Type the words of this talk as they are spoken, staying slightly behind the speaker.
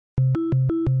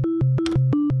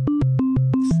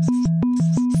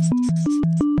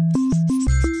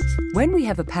When we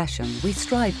have a passion, we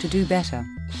strive to do better,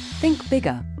 think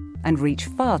bigger, and reach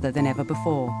farther than ever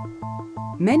before.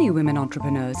 Many women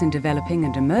entrepreneurs in developing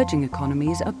and emerging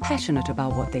economies are passionate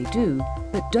about what they do,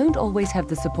 but don't always have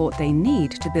the support they need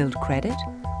to build credit,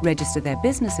 register their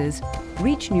businesses,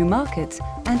 reach new markets,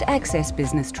 and access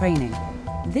business training.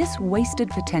 This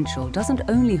wasted potential doesn't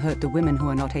only hurt the women who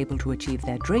are not able to achieve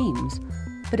their dreams,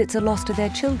 but it's a loss to their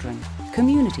children,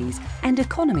 communities, and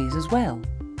economies as well.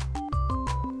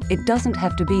 It doesn't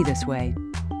have to be this way.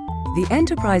 The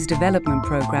Enterprise Development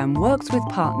Programme works with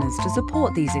partners to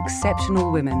support these exceptional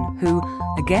women who,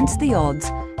 against the odds,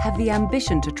 have the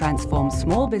ambition to transform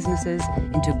small businesses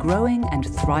into growing and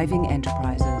thriving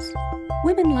enterprises.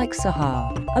 Women like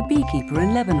Sahar, a beekeeper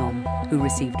in Lebanon, who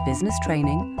received business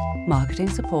training, marketing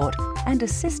support, and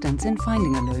assistance in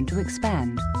finding a loan to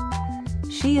expand.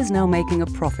 She is now making a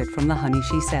profit from the honey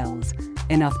she sells,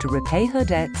 enough to repay her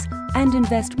debts and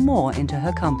invest more into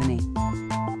her company.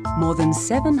 More than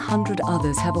 700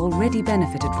 others have already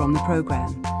benefited from the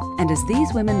program, and as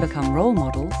these women become role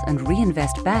models and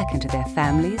reinvest back into their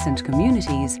families and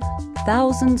communities,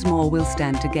 thousands more will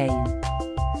stand to gain.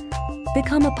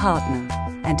 Become a partner,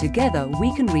 and together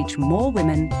we can reach more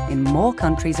women in more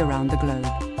countries around the globe.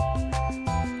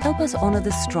 Help us honor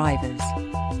the strivers,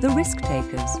 the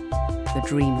risk-takers, the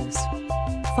dreamers.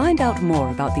 Find out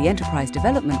more about the Enterprise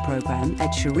Development Programme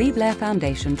at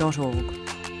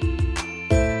CherieBlairFoundation.org.